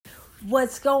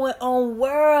What's going on,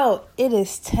 world? It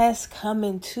is Tess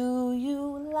coming to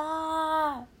you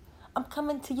live. I'm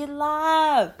coming to you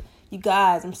live. You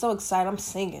guys, I'm so excited. I'm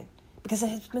singing because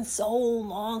it's been so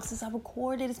long since I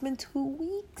recorded. It's been 2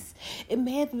 weeks. It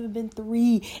may have even been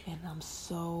 3. And I'm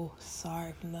so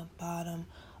sorry from the bottom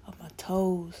of my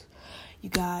toes.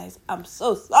 You guys, I'm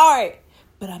so sorry.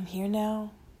 But I'm here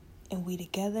now, and we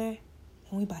together,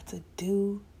 and we about to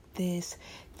do this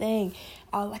thing.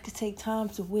 I'd like to take time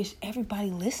to wish everybody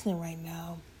listening right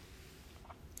now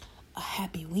a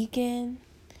happy weekend,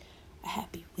 a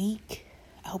happy week.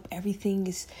 I hope everything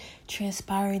is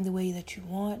transpiring the way that you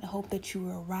want. I hope that you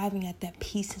are arriving at that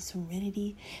peace and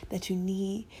serenity that you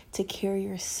need to carry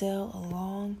yourself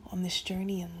along on this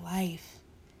journey in life.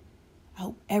 I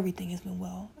hope everything has been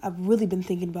well. I've really been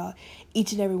thinking about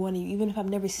each and every one of you, even if I've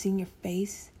never seen your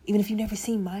face, even if you've never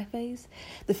seen my face.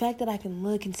 The fact that I can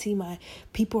look and see my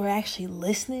people are actually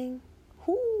listening.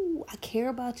 I care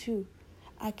about you.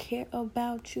 I care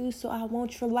about you, so I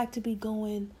want your life to be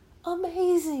going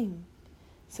amazing.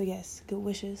 So yes, good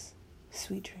wishes,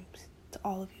 sweet dreams to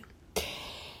all of you.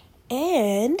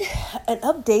 And an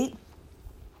update.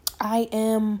 I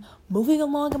am moving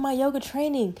along in my yoga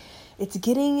training.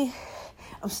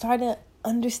 I'm starting to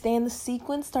understand the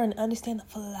sequence, starting to understand the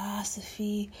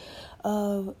philosophy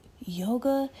of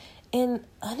yoga, and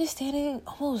understanding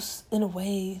almost in a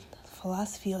way the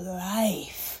philosophy of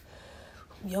life.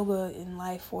 Yoga in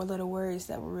life, 4 little words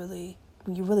that really,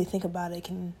 when you really think about it,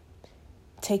 can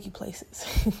take you places.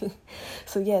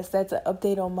 So yes, that's an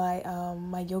update on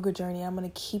my yoga journey. I'm going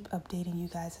to keep updating you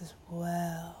guys as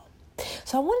well.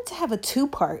 So I wanted to have a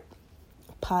 2-part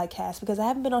podcast because I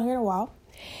haven't been on here in a while,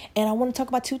 and I want to talk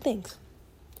about 2 things.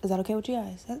 Is that okay with you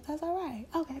guys? That's all right.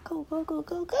 Okay, cool.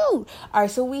 All right,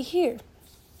 so we here.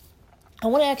 I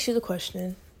want to ask you the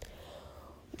question,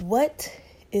 what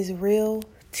is real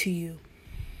to you?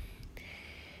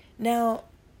 Now,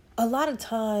 a lot of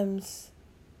times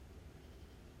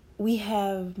we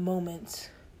have moments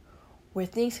where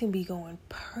things can be going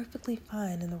perfectly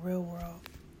fine in the real world,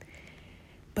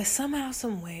 but somehow,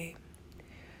 some way,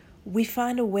 we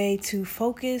find a way to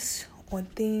focus on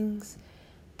things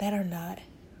that are not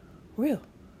real.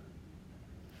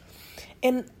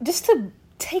 And just to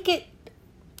take it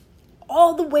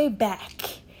all the way back,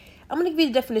 I'm going to give you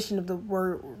the definition of the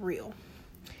word real.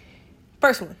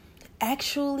 First one,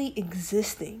 actually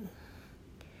existing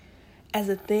as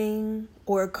a thing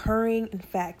or occurring in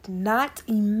fact, not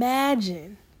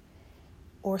imagine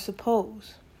or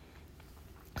suppose.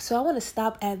 So I want to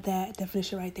stop at that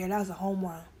definition right there. That was a home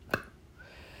run.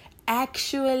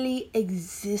 Actually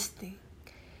existing.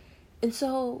 And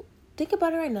so think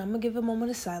about it right now. I'm going to give a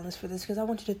moment of silence for this because I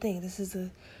want you to think. This is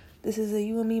a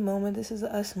you and me moment. This is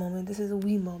a us moment. This is a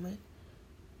we moment.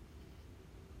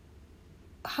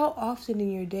 How often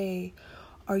in your day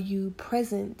are you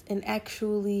present and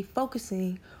actually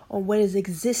focusing on what is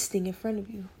existing in front of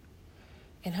you?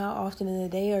 And how often in the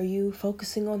day are you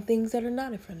focusing on things that are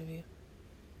not in front of you?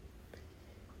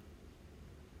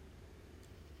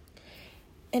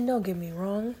 And don't get me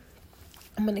wrong.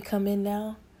 I'm going to come in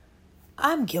now.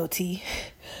 I'm guilty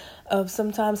of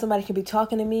sometimes somebody can be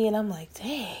talking to me and I'm like,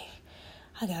 dang,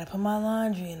 I got to put my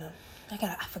laundry in them.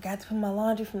 I forgot to put my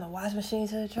laundry from the wash machine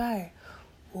to the dryer.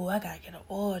 Oh, I got to get an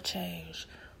oil change.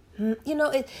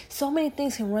 So many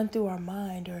things can run through our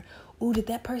mind. Or, did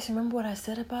that person remember what I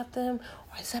said about them?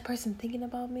 Or is that person thinking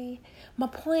about me? My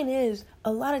point is,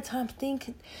 a lot of times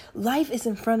life is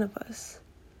in front of us.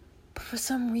 But for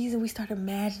some reason, we start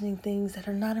imagining things that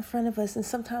are not in front of us, and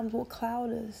sometimes will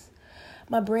cloud us.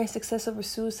 My brand Success Over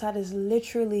Suicide is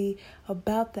literally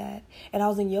about that. And I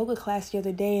was in yoga class the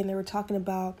other day, and they were talking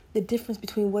about the difference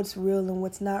between what's real and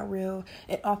what's not real.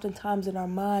 And oftentimes in our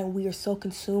mind, we are so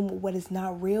consumed with what is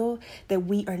not real that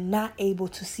we are not able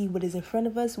to see what is in front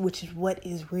of us, which is what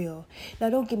is real. Now,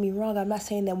 don't get me wrong. I'm not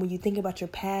saying that when you think about your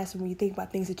past and when you think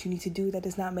about things that you need to do, that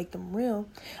does not make them real.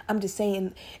 I'm just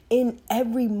saying in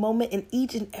every moment, in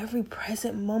each and every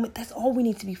present moment, that's all we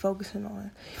need to be focusing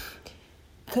on.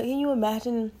 Can you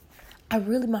imagine?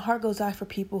 My heart goes out for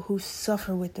people who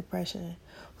suffer with depression,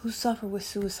 who suffer with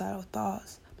suicidal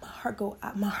thoughts. My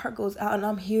heart goes out, and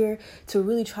I'm here to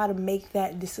really try to make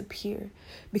that disappear,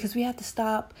 because we have to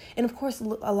stop. And of course, a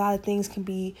lot of things can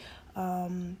be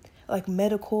like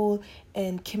medical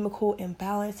and chemical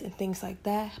imbalance and things like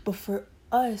that. But for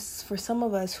some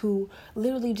of us who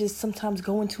literally just sometimes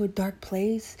go into a dark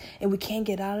place and we can't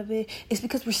get out of it, it's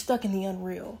because we're stuck in the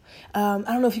unreal. I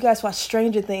don't know if you guys watch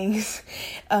Stranger Things,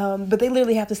 but they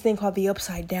literally have this thing called the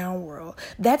upside down world.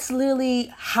 That's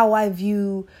literally how I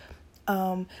view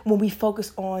when we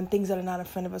focus on things that are not in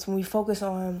front of us, when we focus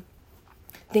on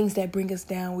things that bring us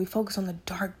down. We focus on the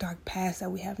dark, dark past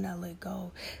that we have not let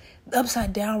go. The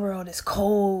upside down world is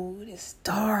cold. It's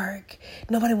dark.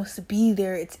 Nobody wants to be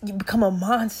there. You become a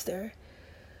monster.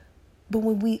 But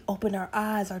when we open our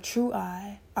eyes, our true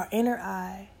eye, our inner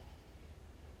eye,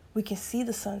 we can see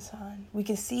the sunshine. We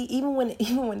can see, even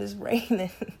when it's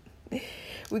raining,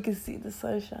 we can see the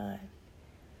sunshine.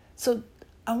 So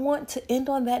I want to end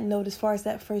on that note as far as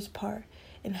that first part,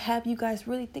 and have you guys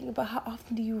really think about how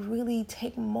often do you really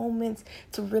take moments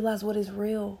to realize what is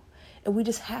real. And we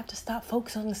just have to stop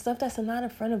focusing on the stuff that's not in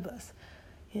front of us.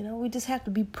 We just have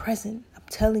to be present. I'm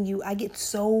telling you, I get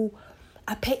so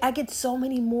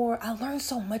many more. I learn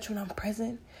so much when I'm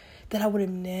present that I would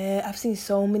have I've seen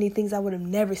so many things I would have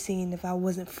never seen if I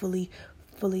wasn't fully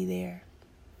there.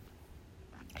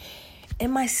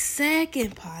 In my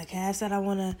second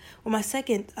podcast my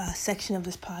second section of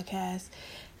this podcast,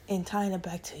 and tying it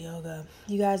back to yoga,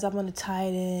 you guys, I'm going to tie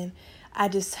it in. I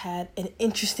just had an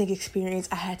interesting experience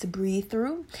I had to breathe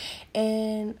through,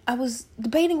 and I was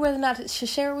debating whether or not to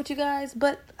share it with you guys,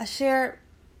 but I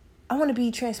want to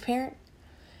be transparent.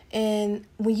 And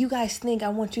when you guys think, I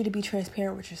want you to be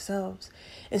transparent with yourselves.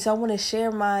 And so I want to share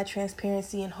my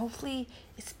transparency, and hopefully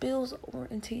it spills over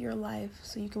into your life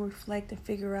so you can reflect and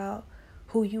figure out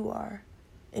who you are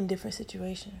in different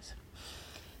situations.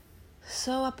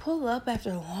 So I pull up after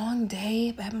a long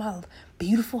day at my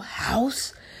beautiful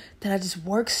house that I just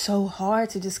worked so hard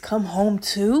to just come home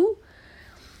to.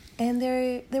 And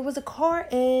there was a car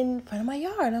in front of my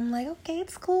yard. I'm like, okay,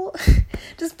 it's cool.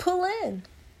 Just pull in.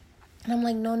 And I'm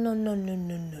like, no.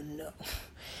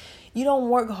 You don't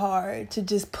work hard to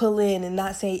just pull in and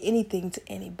not say anything to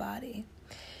anybody.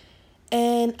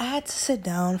 And I had to sit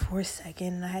down for a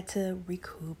second, and I had to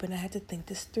recoup, and I had to think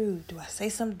this through. Do I say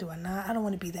something? Do I not? I don't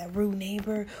want to be that rude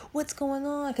neighbor. What's going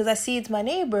on? Because I see it's my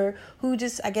neighbor who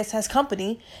just, I guess, has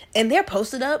company, and they're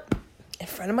posted up in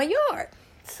front of my yard.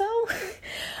 So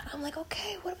I'm like,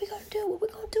 okay, what are we going to do? What are we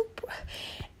going to do?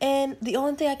 And the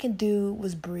only thing I can do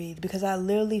was breathe, because I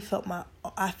literally felt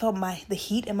the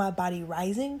heat in my body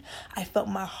rising. I felt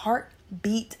my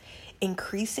heartbeat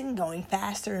increasing, going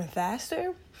faster and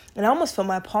faster. And I almost felt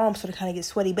my palms sort of kind of get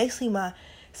sweaty. Basically,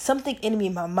 something in me,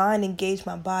 my mind engaged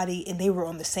my body, and they were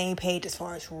on the same page as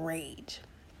far as rage.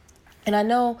 And I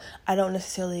know I don't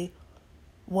necessarily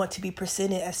want to be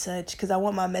presented as such, because I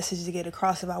want my message to get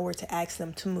across if I were to ask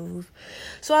them to move.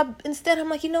 So I'm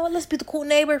like, you know what? Let's be the cool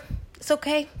neighbor. It's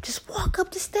okay. Just walk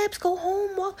up the steps, go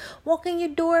home, walk in your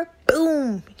door.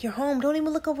 Boom, you're home. Don't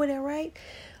even look over there, right?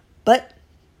 But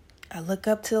I look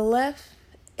up to the left,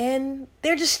 and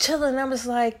they're just chilling. I'm just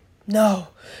like, no.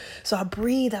 So I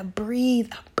breathe very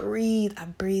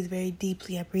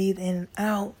deeply. I breathe in and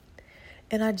out.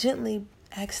 And I gently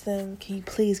asked them, can you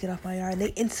please get off my yard? And they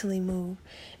instantly moved.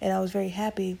 And I was very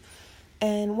happy.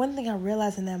 And one thing I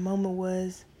realized in that moment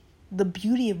was the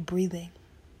beauty of breathing.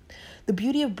 The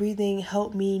beauty of breathing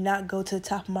helped me not go to the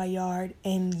top of my yard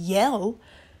and yell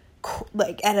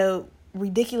like at a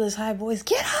ridiculous high voice,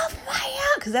 get off my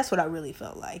yard, because that's what I really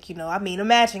felt like.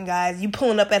 Imagine, guys, you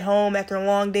pulling up at home after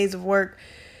long days of work,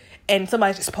 and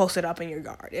somebody just posted up in your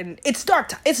yard, and it's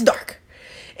dark. It's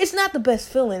not the best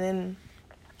feeling. And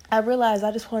I realized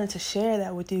I just wanted to share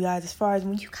that with you guys, as far as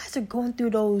when you guys are going through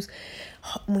those,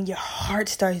 when your heart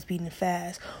starts beating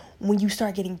fast, when you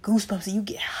start getting goosebumps and you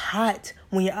get hot,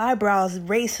 when your eyebrows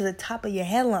raise to the top of your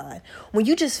headline, when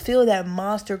you just feel that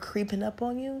monster creeping up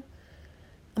on you,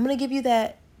 I'm going to give you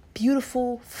that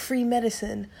beautiful free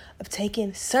medicine of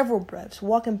taking several breaths,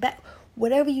 walking back.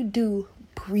 Whatever you do,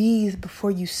 breathe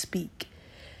before you speak.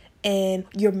 And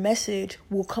your message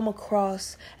will come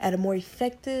across at a more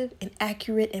effective and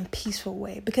accurate and peaceful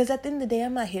way. Because at the end of the day,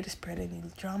 I'm not here to spread any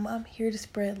drama. I'm here to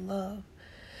spread love.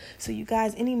 So you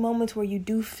guys, any moments where you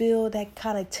do feel that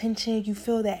kind of tension, you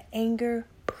feel that anger,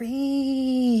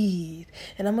 breathe.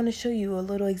 And I'm going to show you a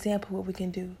little example of what we can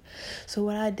do. So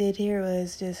what I did here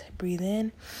was just breathe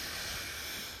in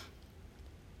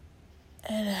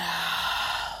and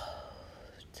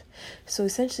out. So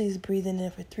essentially it's breathing in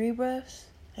for 3 breaths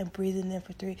and breathing in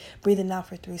for 3, breathing out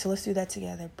for 3. So let's do that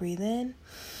together. Breathe in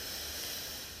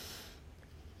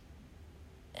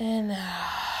and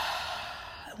out.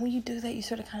 When you do that, you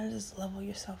sort of kind of just level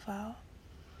yourself out.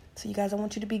 So you guys, I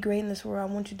want you to be great in this world.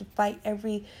 I want you to fight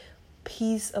every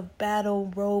piece of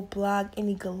battle, roadblock,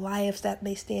 any Goliaths that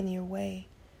may stand in your way.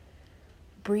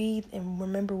 Breathe and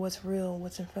remember what's real,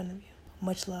 what's in front of you.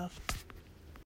 Much love.